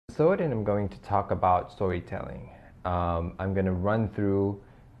episode, and I'm going to talk about storytelling. I'm going to run through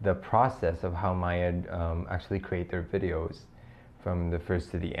the process of how Maya actually create their videos from the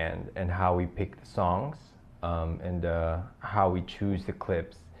first to the end, and how we pick the songs, and how we choose the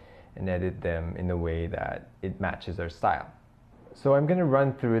clips and edit them in a way that it matches our style. So I'm going to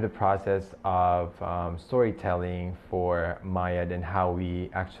run through the process of storytelling for Maya and how we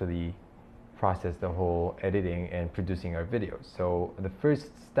actually process the whole editing and producing our videos. So the first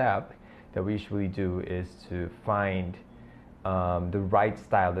step that we usually do is to find the right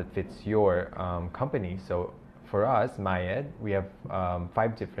style that fits your company. So for us, Maya, we have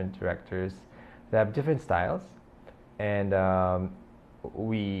 5 different directors that have different styles, and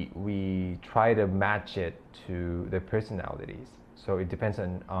we try to match it to their personalities. So it depends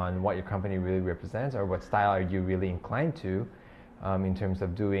on what your company really represents, or what style are you really inclined to in terms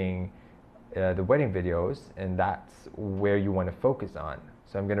of doing the wedding videos, and that's where you want to focus on.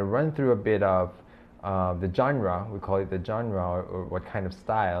 So I'm going to run through a bit of the genre, we call it the genre, or what kind of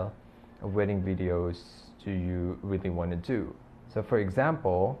style of wedding videos do you really want to do. So for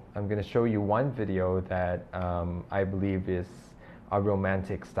example, I'm going to show you one video that I believe is a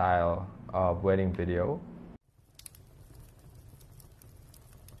romantic style of wedding video.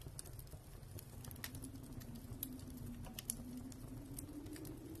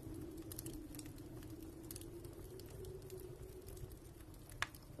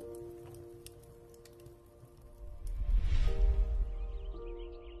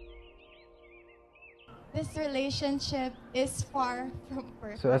 This relationship is far from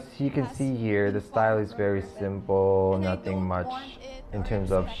perfect. So as you can see here, the style is very simple, nothing much in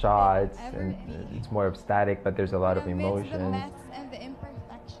terms of shots, and it's more of static, but there's a lot of emotions.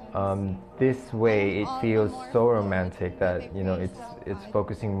 This way, it feels so romantic that, you know, it's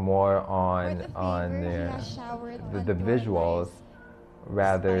focusing more on the visuals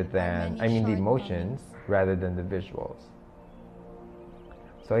rather than, I mean, the emotions rather than the visuals.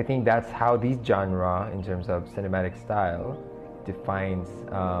 So I think that's how this genre, in terms of cinematic style, defines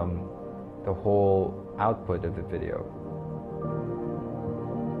the whole output of the video.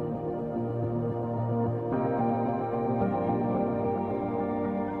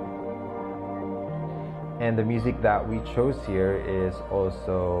 And the music that we chose here is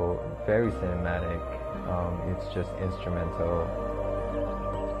also very cinematic. It's just instrumental.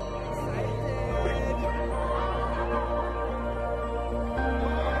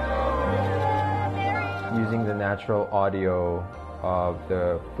 Using the natural audio of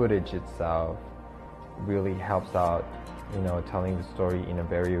the footage itself really helps out, you know, telling the story in a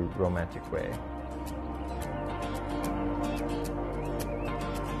very romantic way.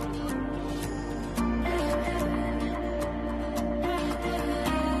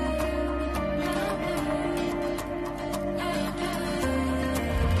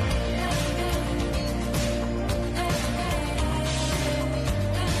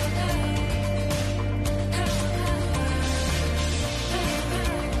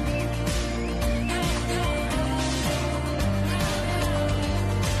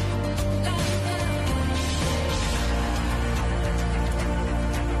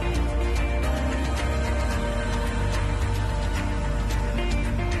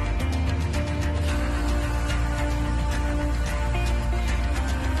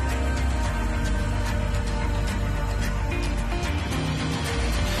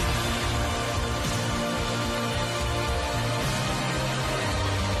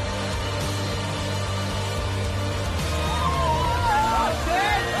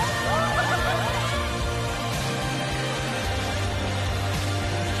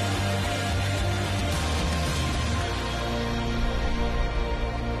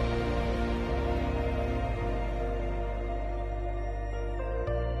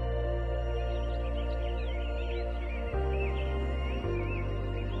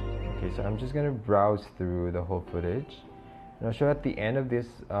 Okay, so I'm just gonna browse through the whole footage, and I'll show at the end of this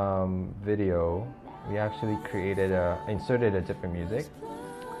video, we actually inserted a different music,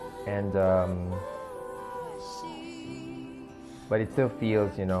 and but it still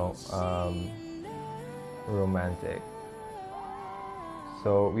feels, you know, romantic.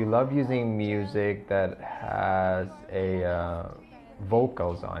 So we love using music that has a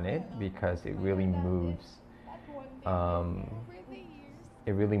vocals on it, because it really moves.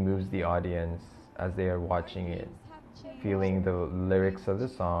 It really moves the audience as they are watching it, feeling the lyrics of the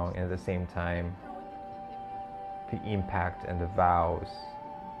song, and at the same time the impact and the vows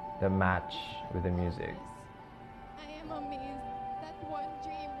that match with the music. I am amazed that one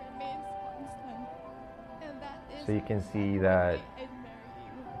dream remains constant, and that is So you can see that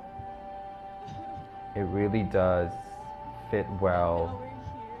it really does fit well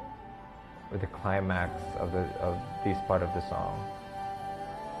or the climax of this part of the song,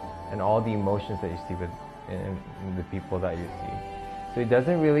 and all the emotions that you see in the people that you see. So it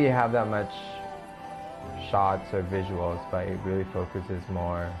doesn't really have that much shots or visuals, but it really focuses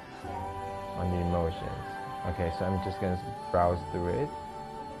more on the emotions. Okay, so I'm just gonna browse through it.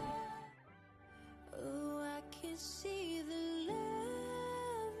 Oh, I can see the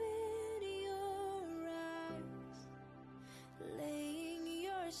love in your eyes, laying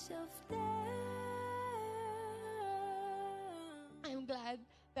yourself down. I'm glad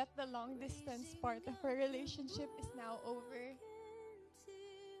that the long distance part of our relationship is now over.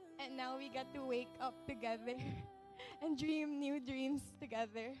 And now we get to wake up together and dream new dreams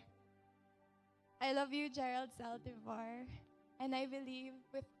together. I love you, Gerald Saldivar, and I believe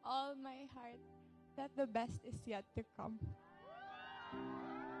with all my heart that the best is yet to come.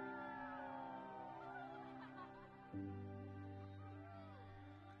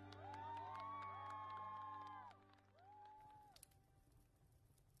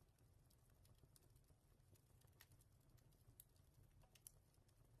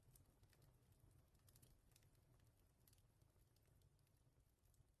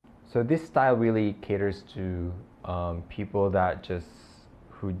 So this style really caters to people that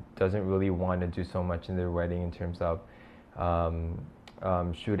who doesn't really want to do so much in their wedding in terms of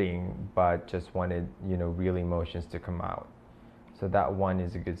shooting, but just wanted real emotions to come out. So that one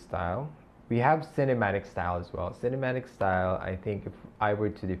is a good style. We have cinematic style as well. Cinematic style, I think if I were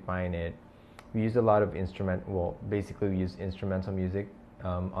to define it, we use a lot of basically we use instrumental music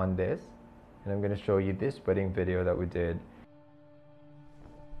on this. And I'm going to show you this wedding video that we did.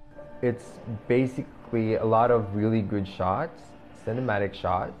 It's basically a lot of really good shots, cinematic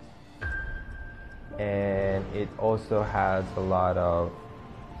shots, and it also has a lot of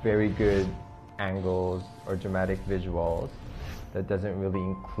very good angles or dramatic visuals that doesn't really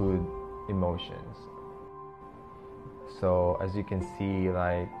include emotions. So as you can see,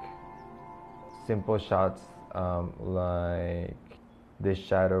 like simple shots like this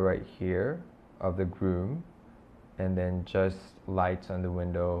shadow right here of the groom, and then just lights on the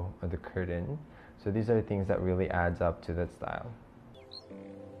window or the curtain. So these are things that really adds up to that style.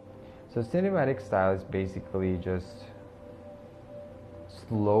 So cinematic style is basically just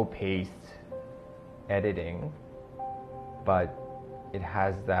slow-paced editing, but it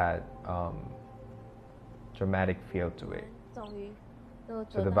has that dramatic feel to it.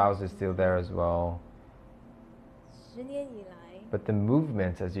 So the vows is still there as well. But the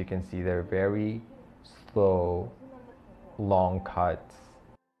movements, as you can see, they're very slow, long cuts.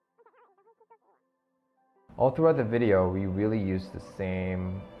 All throughout the video, we really use the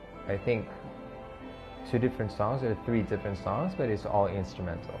same, I think, 2 different songs or 3 different songs, but it's all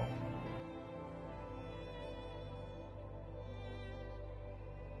instrumental.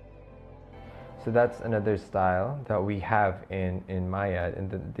 So that's another style that we have in Maya.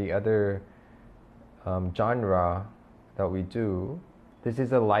 And the other genre that we do, this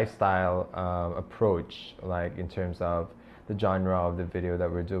is a lifestyle approach, like in terms of the genre of the video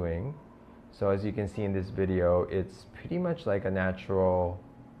that we're doing. So as you can see in this video, it's pretty much like a natural,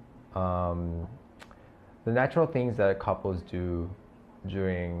 the natural things that couples do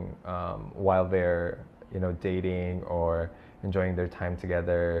during while they're dating or enjoying their time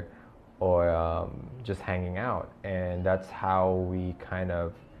together, or just hanging out. And that's how we kind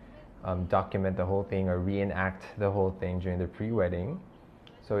of document the whole thing or reenact the whole thing during the pre-wedding.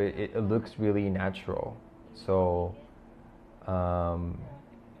 So it looks really natural. So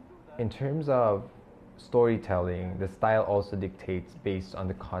in terms of storytelling, the style also dictates based on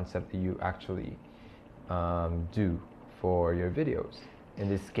the concept that you actually do for your videos. In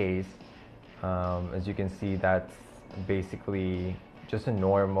this case, as you can see, that's basically just a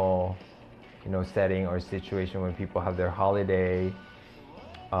normal setting or situation when people have their holiday,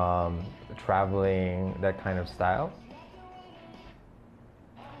 traveling, that kind of style.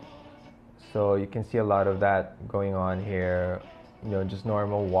 So you can see a lot of that going on here, just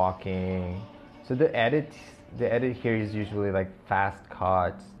normal walking. So the edit here is usually like fast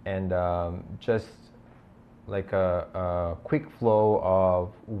cuts and just like a quick flow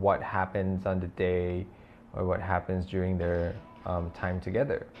of what happens on the day or what happens during their time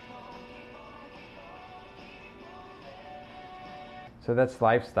together. So that's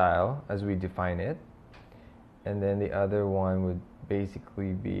lifestyle as we define it. And then the other one would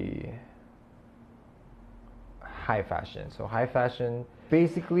basically be high fashion. So high fashion,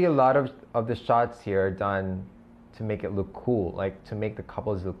 basically a lot of the shots here are done to make it look cool, like to make the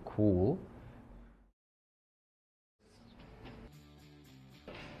couples look cool.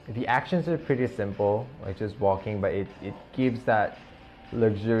 The actions are pretty simple, like just walking, but it gives that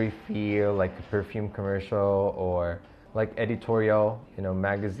luxury feel, like a perfume commercial or like editorial,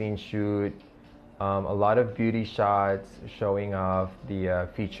 magazine shoot. A lot of beauty shots showing off the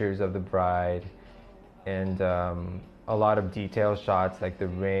features of the bride, and a lot of detail shots like the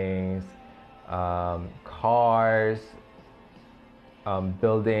rings, cars,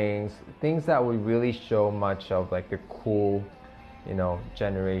 buildings, things that would really show much of like the cool,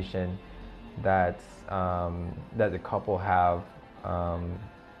 generation that's that the couple have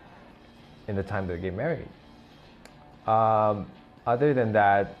in the time they get married. Other than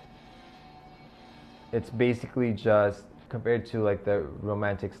that, it's basically just compared to like the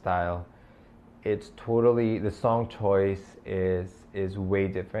romantic style. It's totally, the song choice is way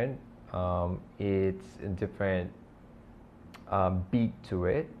different. It's a different beat to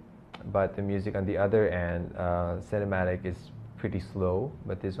it, but the music on the other end, cinematic, is pretty slow,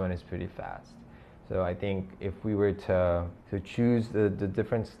 but this one is pretty fast. So I think if we were to choose the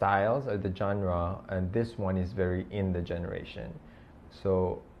different styles or the genre, and this one is very in the generation.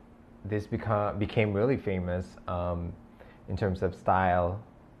 So this became really famous in terms of style,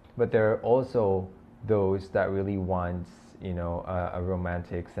 but there are also those that really want, a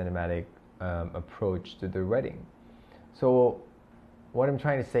romantic cinematic approach to their wedding. So what I'm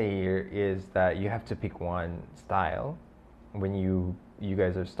trying to say here is that you have to pick one style when you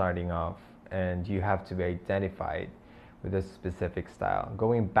guys are starting off, and you have to be identified with a specific style.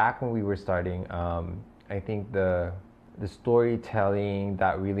 Going back when we were starting, I think the storytelling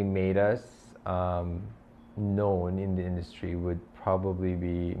that really made us known in the industry would probably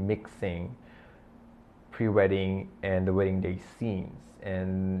be mixing pre-wedding and the wedding day scenes.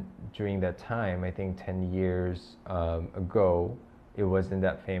 And during that time, I think 10 years ago, it wasn't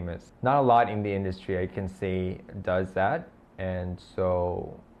that famous. Not a lot in the industry, I can say, does that. And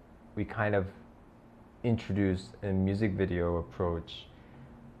so we kind of introduced a music video approach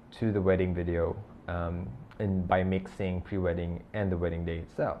to the wedding video, and by mixing pre-wedding and the wedding day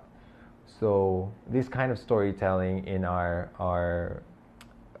itself. So this kind of storytelling in our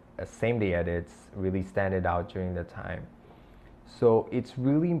same day edits really standed out during the time. So it's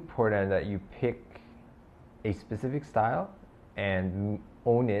really important that you pick a specific style and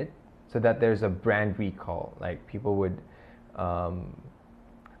own it, so that there's a brand recall. Like people would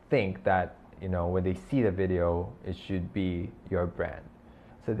think that, when they see the video, it should be your brand.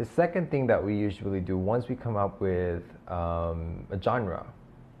 So the second thing that we usually do once we come up with a genre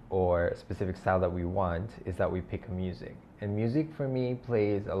or a specific style that we want is that we pick a music. And music for me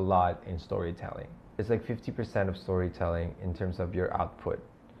plays a lot in storytelling. It's like 50% of storytelling in terms of your output.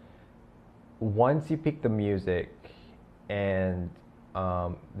 Once you pick the music and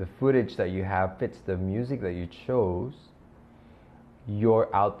the footage that you have fits the music that you chose,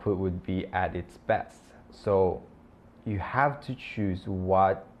 your output would be at its best. So you have to choose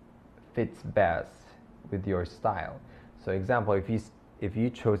what fits best with your style. So example, if you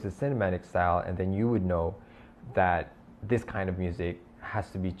chose a cinematic style, and then you would know that this kind of music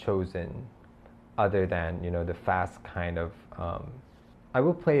has to be chosen other than, the fast kind of. I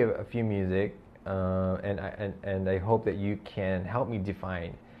will play a few music, and I hope that you can help me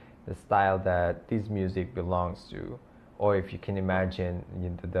define the style that this music belongs to, or if you can imagine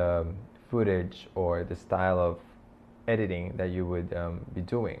the footage or the style of editing that you would be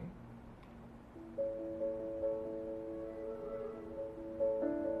doing.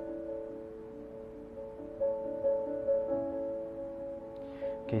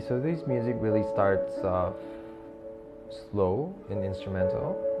 Okay, so this music really starts off slow and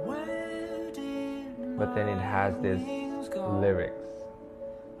instrumental, but then it has this lyrics.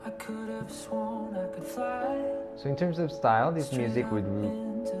 So in terms of style, this music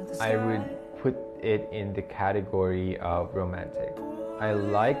I would put it in the category of romantic. I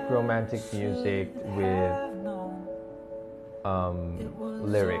like romantic music with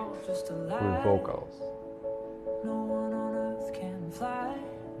lyrics, with vocals.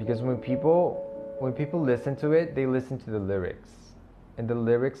 Because when people listen to it, they listen to the lyrics, and the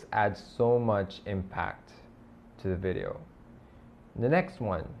lyrics add so much impact to the video. The next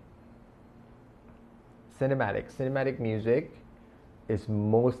one, cinematic. Cinematic music is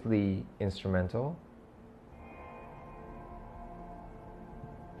mostly instrumental.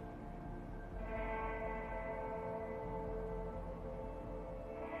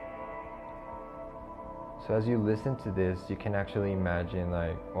 So as you listen to this, you can actually imagine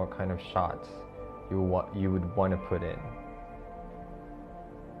like what kind of shots you would want to put in.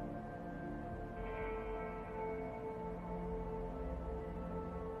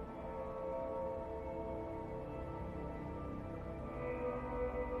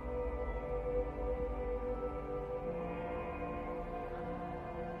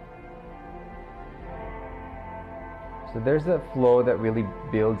 So there's a flow that really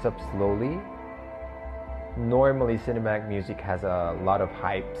builds up slowly. Normally cinematic music has a lot of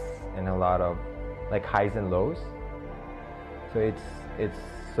hypes and a lot of like highs and lows. So it's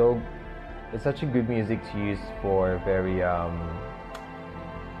such a good music to use for very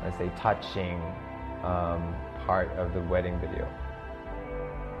let's say touching part of the wedding video.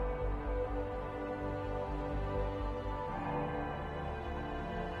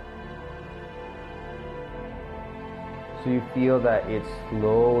 So you feel that it's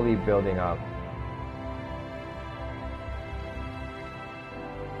slowly building up.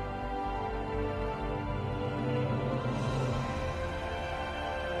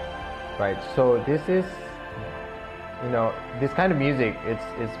 Right, so this is, this kind of music,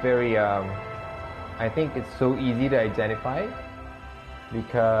 it's very, I think it's so easy to identify,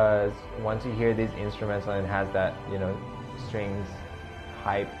 because once you hear these instruments and it has that, strings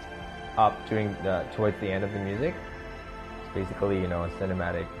hyped up towards the end of the music, it's basically, a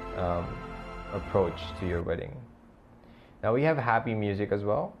cinematic approach to your wedding. Now we have happy music as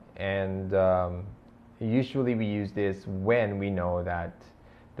well, and usually we use this when we know that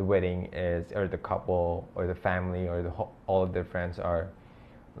the wedding is, or the couple or the family or all of their friends are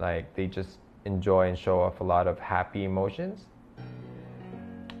like, they just enjoy and show off a lot of happy emotions.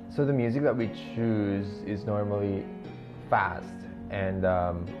 So the music that we choose is normally fast, and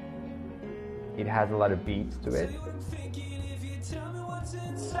it has a lot of beats to it.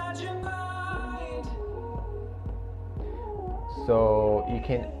 So you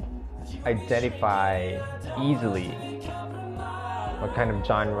can identify easily what kind of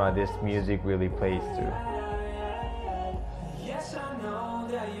genre this music really plays to.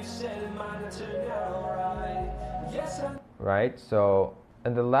 Right, so,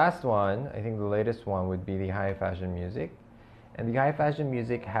 and the last one, I think the latest one would be the high fashion music. And the high fashion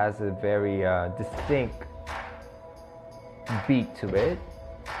music has a very distinct beat to it.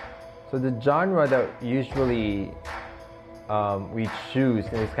 So the genre that usually we choose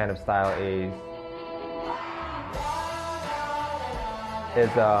in this kind of style is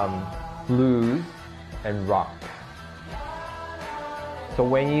blues and rock. So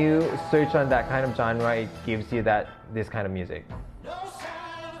when you search on that kind of genre, it gives you this kind of music.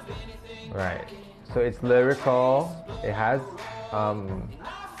 Right. So it's lyrical. It has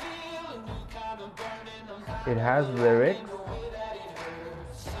lyrics,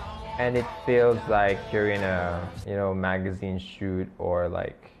 and it feels like you're in a magazine shoot or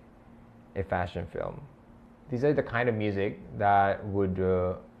like a fashion film. These are the kind of music that would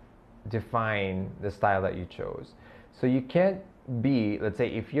define the style that you chose. So you can't be, let's say,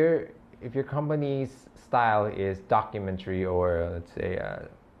 if your company's style is documentary or let's say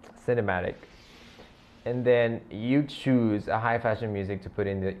cinematic, and then you choose a high fashion music to put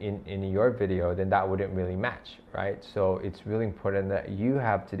in your video, then that wouldn't really match, right? So it's really important that you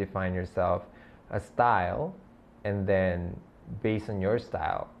have to define yourself a style, and then based on your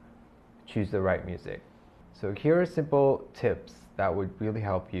style, choose the right music. So here are simple tips that would really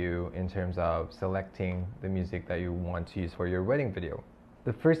help you in terms of selecting the music that you want to use for your wedding video.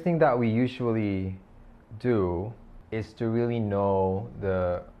 The first thing that we usually do is to really know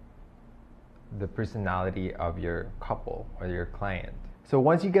the personality of your couple or your client. So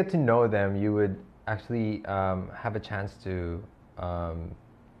once you get to know them, you would actually have a chance to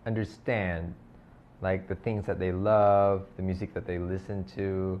understand like the things that they love, the music that they listen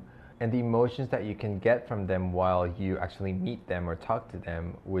to, and the emotions that you can get from them while you actually meet them or talk to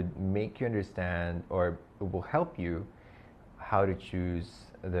them would make you understand, or it will help you how to choose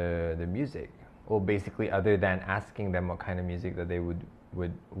the music. Well, basically, other than asking them what kind of music that they would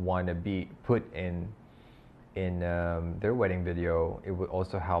want to be put in their wedding video, it would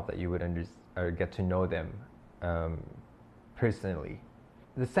also help that you would get to know them personally.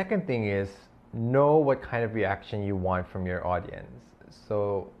 The second thing is know what kind of reaction you want from your audience.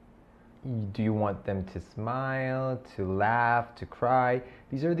 So do you want them to smile, to laugh, to cry?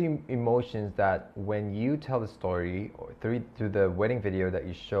 These are the emotions that when you tell the story or through the wedding video that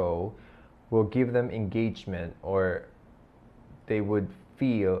you show will give them engagement, or they would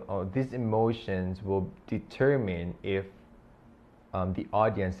feel, or these emotions will determine if the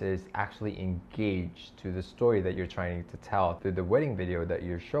audience is actually engaged to the story that you're trying to tell through the wedding video that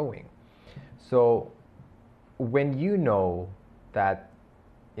you're showing. So when you know that,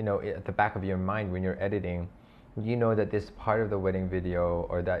 at the back of your mind when you're editing, you know that this part of the wedding video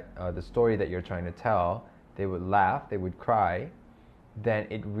or that the story that you're trying to tell, they would laugh, they would cry, then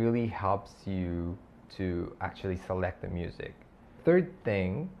it really helps you to actually select the music. Third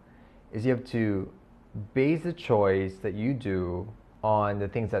thing is you have to base the choice that you do on the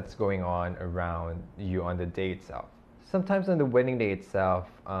things that's going on around you on the day itself. Sometimes on the wedding day itself,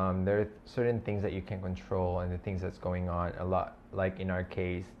 there are certain things that you can control and the things that's going on a lot. Like in our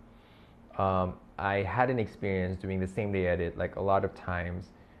case, I had an experience doing the same day edit. Like a lot of times,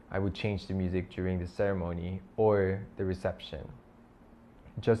 I would change the music during the ceremony or the reception,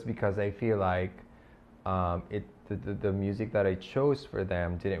 just because I feel like the music that I chose for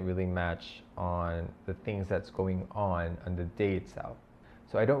them didn't really match on the things that's going on the day itself.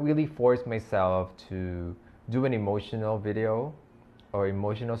 So I don't really force myself to do an emotional video or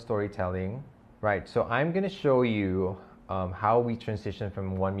emotional storytelling. Right, so I'm gonna show you how we transition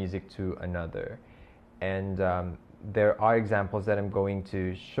from one music to another. And there are examples that I'm going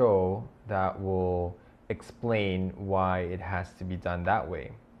to show that will explain why it has to be done that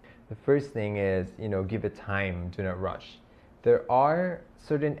way. The first thing is, give it time, do not rush. There are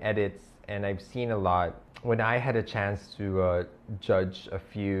certain edits, and I've seen a lot. When I had a chance to judge a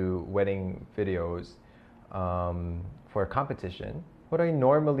few wedding videos for a competition, what I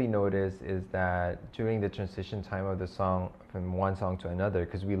normally notice is that during the transition time of the song from one song to another,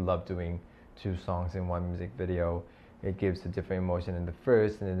 because we love doing 2 songs in one music video, it gives a different emotion in the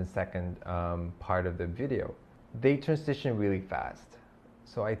first and in the second part of the video. They transition really fast.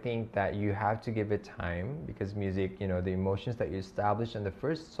 So I think that you have to give it time, because music, the emotions that you establish in the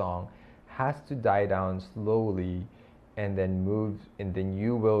first song has to die down slowly and then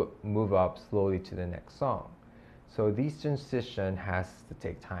you will move up slowly to the next song. So this transition has to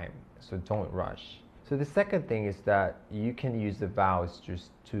take time, so don't rush. So the second thing is that you can use the vows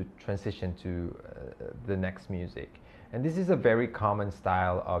just to transition to the next music. And this is a very common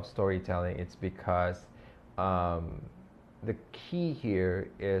style of storytelling. It's because the key here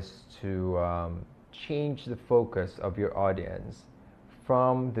is to change the focus of your audience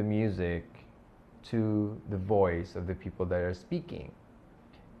from the music to the voice of the people that are speaking.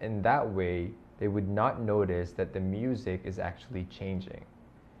 And that way, they would not notice that the music is actually changing.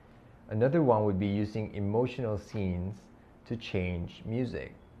 Another one would be using emotional scenes to change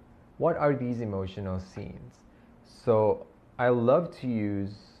music. What are these emotional scenes? So I love to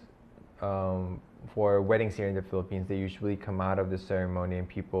use, for weddings here in the Philippines, they usually come out of the ceremony and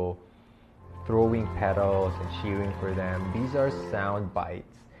people throwing petals and cheering for them. These are sound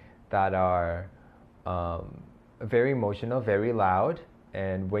bites that are very emotional, very loud,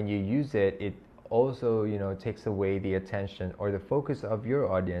 and when you use it, it also takes away the attention or the focus of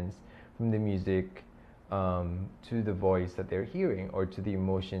your audience from the music to the voice that they're hearing or to the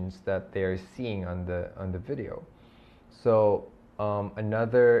emotions that they're seeing on the video. So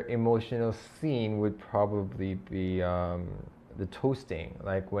another emotional scene would probably be the toasting,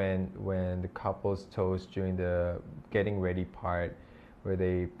 like when the couples toast during the getting ready part, where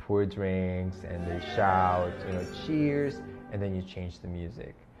they pour drinks and they shout, cheers, and then you change the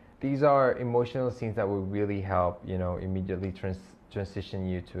music. These are emotional scenes that will really help, immediately transition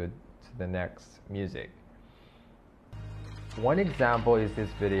you to the next music. One example is this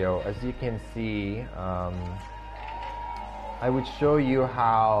video. As you can see, I would show you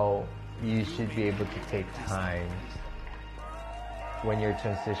how you should be able to take time when you're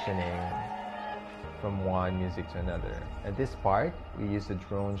transitioning from one music to another. At this part, we use a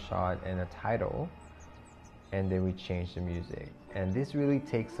drone shot and a title, and then we change the music. And this really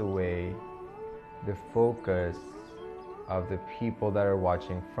takes away the focus of the people that are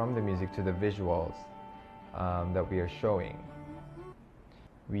watching from the music to the visuals that we are showing.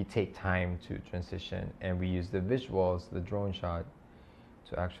 We take time to transition, and we use the visuals, the drone shot,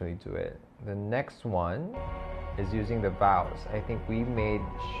 to actually do it. The next one is using the vows. I think we made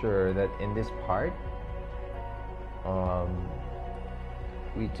sure that in this part,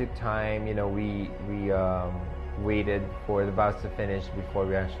 we took time, we waited for the vows to finish before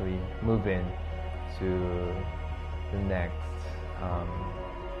we actually move in to the next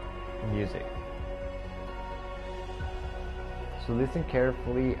music. So listen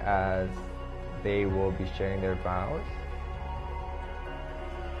carefully as they will be sharing their vows.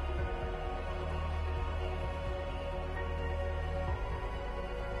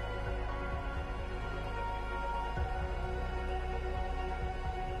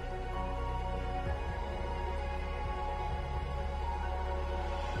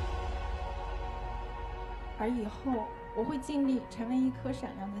而以后，我会尽力成为一颗闪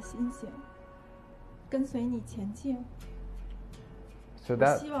亮的星星，跟随你前进。 So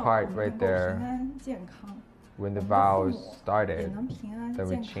that part right there, when the vows started, then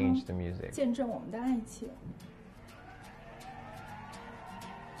we changed the music. 见证我们的爱情。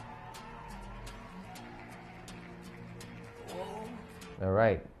 All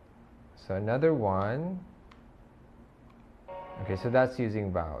right. So another one. Okay, so that's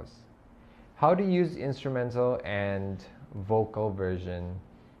using vows. How to use instrumental and vocal version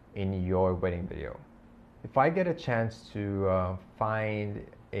in your wedding video. If I get a chance to find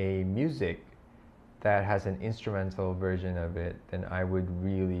a music that has an instrumental version of it, then I would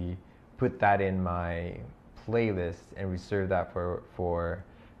really put that in my playlist and reserve that for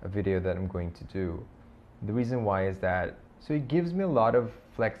a video that I'm going to do. The reason why is that, so it gives me a lot of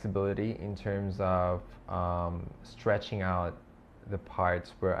flexibility in terms of stretching out the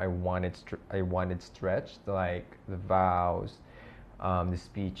parts where I wanted stretched, like the vows, the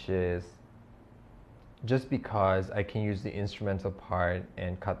speeches, just because I can use the instrumental part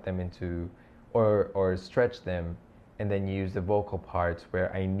and cut them into, or stretch them, and then use the vocal parts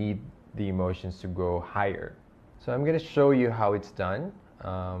where I need the emotions to go higher. So I'm going to show you how it's done,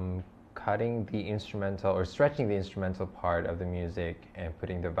 cutting the instrumental or stretching the instrumental part of the music and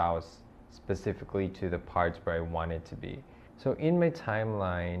putting the vows specifically to the parts where I want it to be. So in my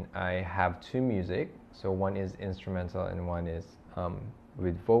timeline, I have two music. So one is instrumental and one is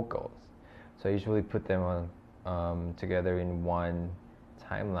with vocals. So I usually put them on together in one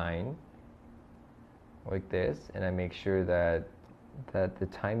timeline like this, and I make sure that the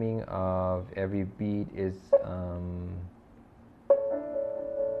timing of every beat is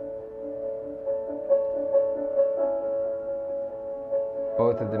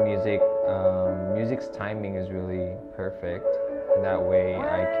both of the music's timing is really perfect. In that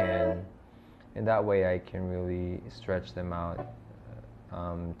way I can really stretch them out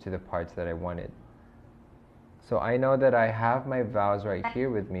to the parts that I wanted. So I know that I have my vows right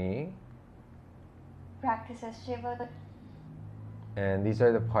here with me. Practices Shiva. And these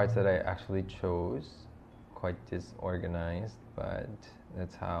are the parts that I actually chose. Quite disorganized, but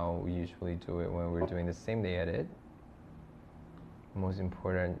that's how we usually do it when we're doing the same day edit. Most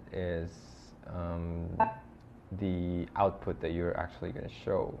important is the output that you're actually going to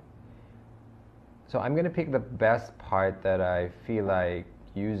show. So I'm going to pick the best part that I feel like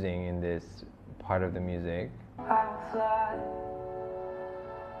using in this part of the music.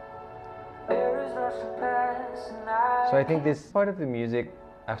 So I think this part of the music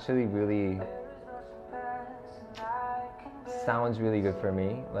actually really sounds really good for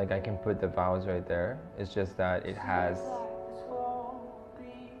me. Like I can put the vowels right there. It's just that it has,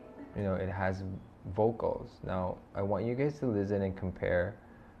 it has vocals. Now I want you guys to listen and compare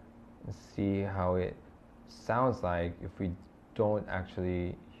and see how it sounds like if we don't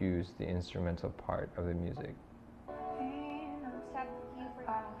actually use the instrumental part of the music. I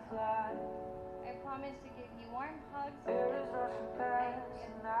promise to give you warm hugs.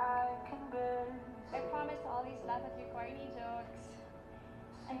 I promise to always laugh at your corny jokes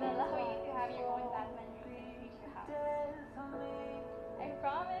and allow you to have your own Batman room in the future house. I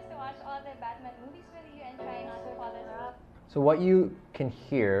promise to watch all the Batman movies with you and try not to fall asleep. So what you can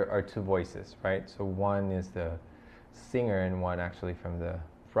hear are two voices, right? So one is the singer and one actually from the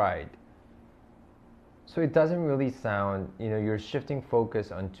bride. So it doesn't really sound, you're shifting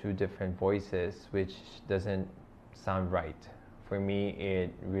focus on two different voices, which doesn't sound right. For me,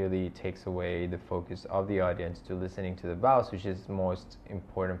 it really takes away the focus of the audience to listening to the vows, which is the most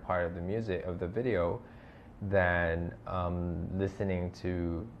important part of the music, of the video, than listening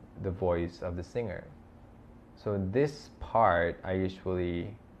to the voice of the singer. So this part,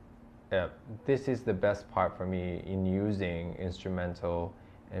 this is the best part for me in using instrumental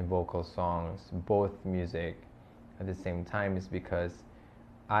and vocal songs, both music at the same time, is because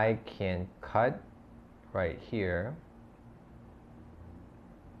I can cut right here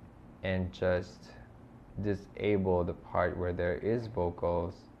and just disable the part where there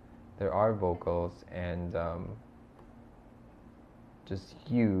are vocals, and just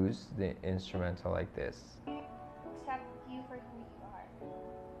use the instrumental like this. Accept you for who you are.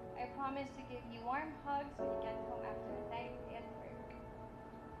 I promise to give you warm hugs when you get home after a night at work.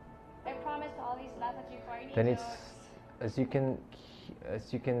 I promise to always laugh at your corny Then jokes. as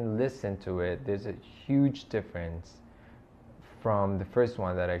you can listen to it, there's a huge difference from the first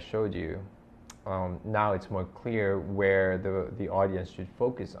one that I showed you. Now it's more clear where the audience should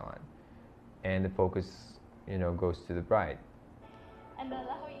focus on, and the focus goes to the bride. And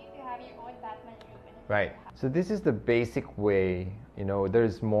allow you to have your own Batman room in the Right. future house. So this is the basic way.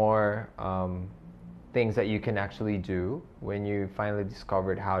 There's more things that you can actually do when you finally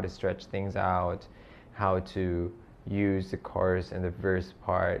discovered how to stretch things out, how to use the chorus and the verse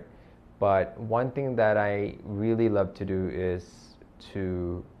part. But one thing that I really love to do is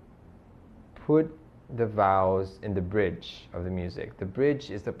to put the vowels in the bridge of the music. The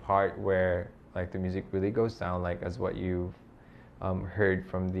bridge is the part where the music really goes down, as what you've heard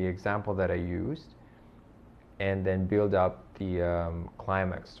from the example that I used, and then build up the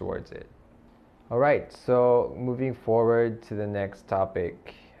climax towards it. All right, so moving forward to the next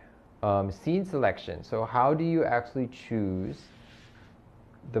topic, scene selection. So how do you actually choose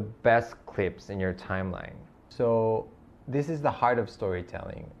the best clips in your timeline? So this is the heart of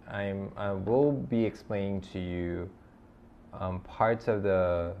storytelling. I will be explaining to you parts of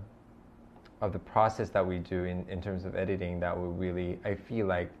the process that we do in terms of editing that will really, I feel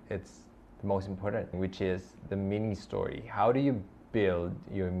like it's the most important, which is the mini story. How do you build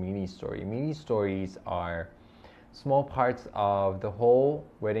your mini story? Mini stories are small parts of the whole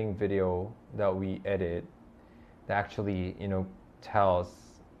wedding video that we edit that actually, tells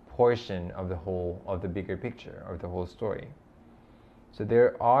portion of the bigger picture of the whole story. So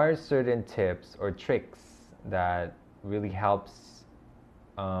there are certain tips or tricks that really helps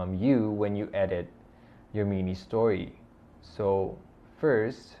you when you edit your mini story. So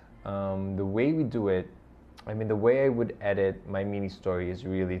first, the way we do it, the way I would edit my mini story is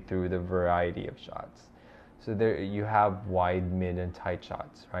really through the variety of shots. So there you have wide, mid, and tight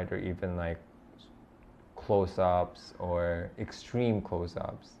shots, right? Or even like close-ups or extreme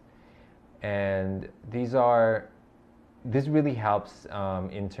close-ups. And this really helps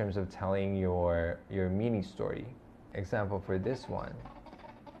in terms of telling your mini story. Example for this one.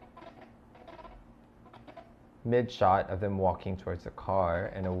 Mid shot of them walking towards the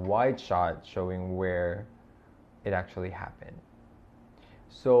car and a wide shot showing where it actually happened.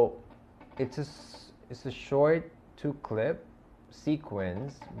 So it's a short 2-clip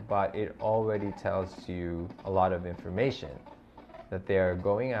sequence, but it already tells you a lot of information that they are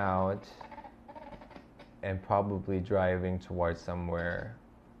going out and probably driving towards somewhere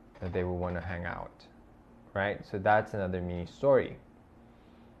that they will want to hang out, right? So that's another mini story.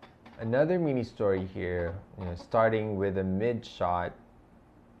 Another mini story here, starting with a mid shot,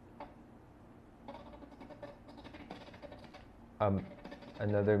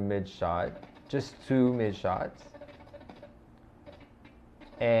 another mid shot, just 2 mid shots,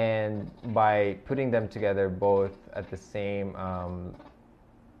 and by putting them together both at the same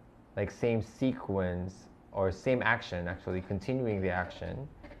same sequence or same action, actually continuing the action,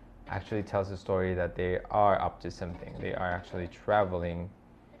 actually tells a story that they are up to something. They are actually traveling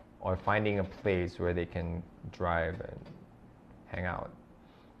or finding a place where they can drive and hang out.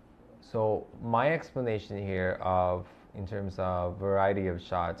 So my explanation here in terms of variety of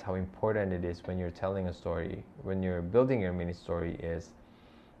shots, how important it is when you're telling a story, when you're building your mini story, is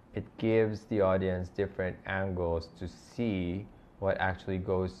it gives the audience different angles to see what actually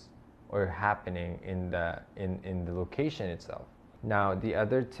goes or happening in the location itself. Now, the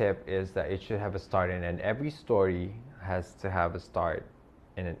other tip is that it should have a start and end. Every story has to have a start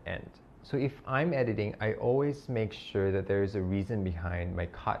and an end. So if I'm editing, I always make sure that there is a reason behind my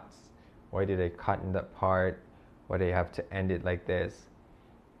cuts. Why did I cut in that part? Why do I have to end it like this?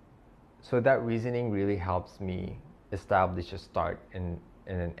 So that reasoning really helps me establish a start and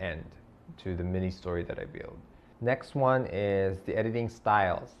an end to the mini story that I build. Next one is the editing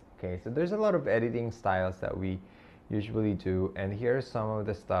styles. Okay, so there's a lot of editing styles that we usually do, and here's some of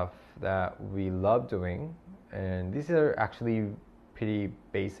the stuff that we love doing, and these are actually pretty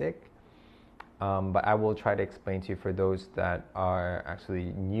basic, but I will try to explain to you for those that are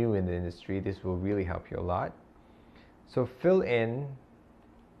actually new in the industry. This will really help you a lot. So fill in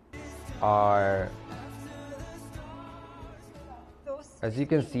are, as you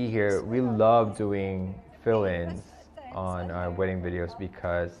can see here, we love doing fill-ins on our wedding videos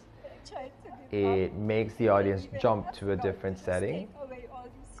because it makes the audience jump to a different setting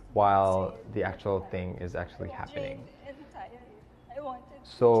while the actual thing is actually happening.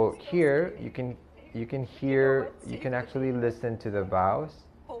 So here you can actually listen to the vows.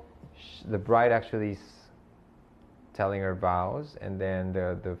 The bride actually telling her vows, and then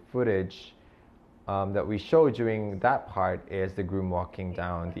the footage that we show during that part is the groom walking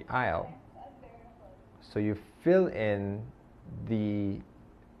down the aisle. So you fill in the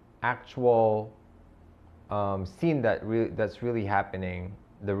actual scene that's really happening,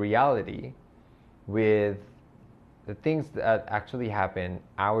 the reality, with the things that actually happen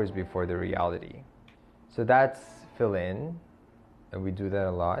hours before the reality. So that's fill in, and we do that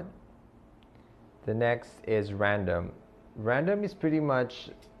a lot. The next is random. Random is pretty much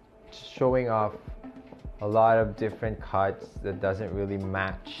showing off a lot of different cuts that doesn't really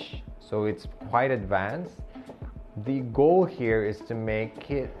match. So it's quite advanced. The goal here is to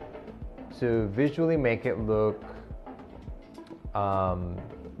visually make it look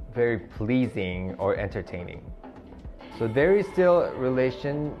very pleasing or entertaining. So there is still a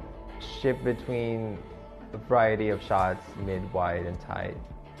relationship between a variety of shots, mid, wide, and tight.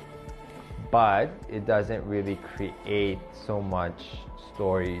 but it doesn't really create so much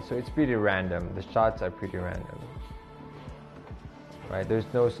story. So it's pretty random. The shots are pretty random, right? There's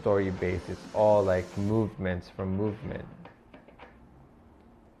no story base. It's all like movements from movement.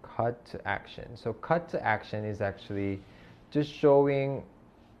 Cut to action. So cut to action is actually just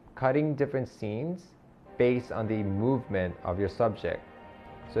cutting different scenes based on the movement of your subject.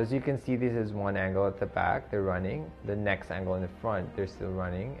 So as you can see, this is one angle at the back, they're running. The next angle in the front, they're still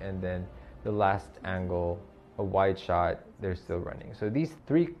running. And then the last angle, a wide shot, they're still running. So these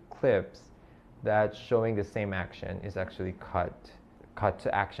 3 clips that's showing the same action is actually cut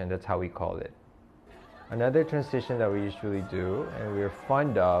to action. That's how we call it. Another transition that we usually do and we're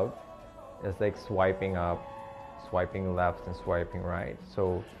fond of is like swiping up, swiping left and swiping right.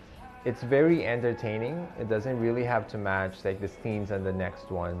 So it's very entertaining. It doesn't really have to match like the scenes on the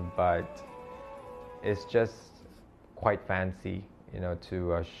next one, but it's just quite fancy, you know,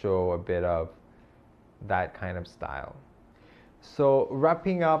 to show a bit of that kind of style. So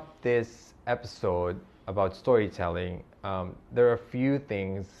wrapping up this episode about storytelling, there are a few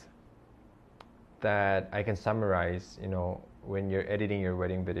things that I can summarize, you know, when you're editing your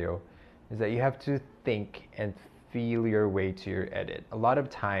wedding video, is that you have to think and feel your way to your edit. A lot of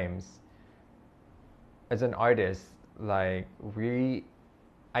times, as an artist, like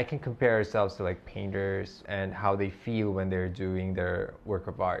I can compare ourselves to like painters and how they feel when they're doing their work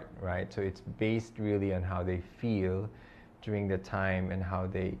of art, right? So it's based really on how they feel during the time and how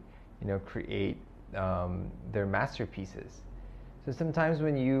they, you know, create their masterpieces. So sometimes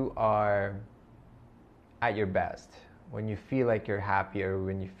when you are at your best, when you feel like you're happy or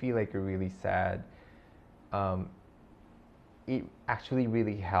when you feel like you're really sad, it actually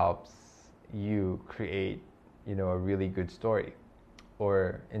really helps you create, you know, a really good story,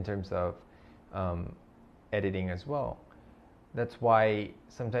 or in terms of editing as well. That's why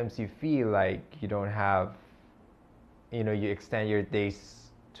sometimes you feel like you don't have, you know, you extend your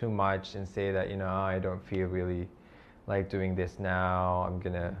days too much and say that, you know, I don't feel really like doing this now, I'm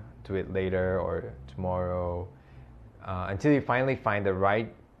gonna do it later or tomorrow, until you finally find the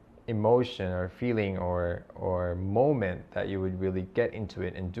right emotion or feeling or moment that you would really get into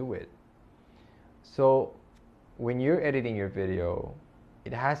it and do it. So when you're editing your video,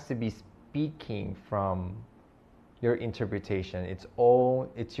 it has to be speaking from your interpretation.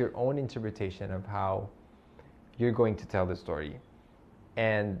 It's your own interpretation of how you're going to tell the story.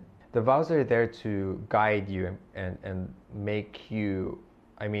 And the vowels are there to guide you and make you,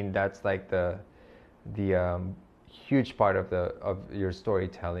 I mean, that's like the huge part of your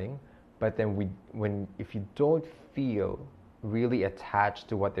storytelling. But then if you don't feel really attached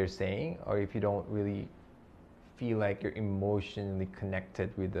to what they're saying, or if you don't really feel like you're emotionally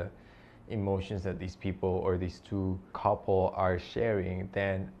connected with the emotions that these people or these two couple are sharing,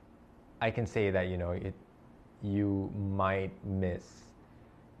 then I can say that, you know, you might miss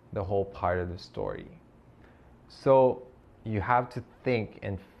the whole part of the story. So you have to think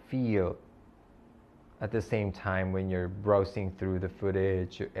and feel at the same time when you're browsing through the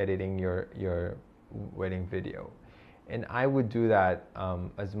footage, you're editing your wedding video. And I would do that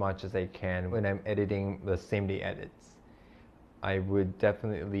as much as I can when I'm editing the same day edits. I would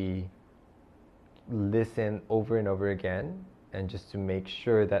definitely listen over and over again, and just to make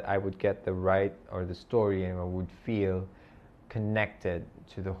sure that I would get the right or the story, and I would feel connected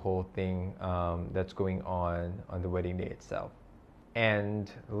to the whole thing that's going on the wedding day itself.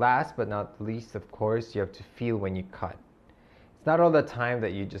 And last but not least, of course, you have to feel when you cut. It's not all the time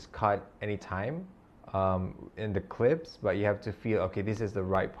that you just cut anytime in the clips, but you have to feel, okay, this is the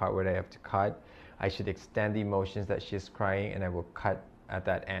right part where I have to cut. I should extend the emotions that she's crying, and I will cut at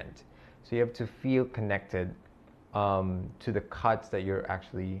that end. So you have to feel connected to the cuts that you're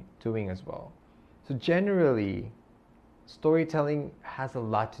actually doing as well. So generally, storytelling has a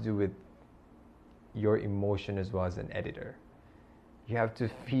lot to do with your emotion as well as an editor. You have to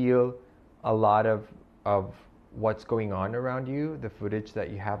feel a lot of what's going on around you, the footage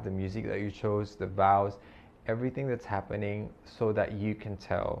that you have, the music that you chose, the vows, everything that's happening, so that you can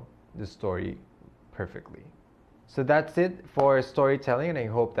tell the story perfectly. So that's it for storytelling, and I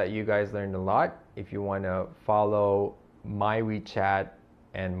hope that you guys learned a lot. If you want to follow my WeChat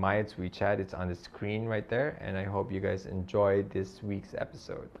and Mayat's WeChat, it's on the screen right there, and I hope you guys enjoyed this week's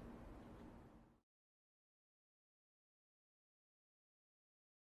episode.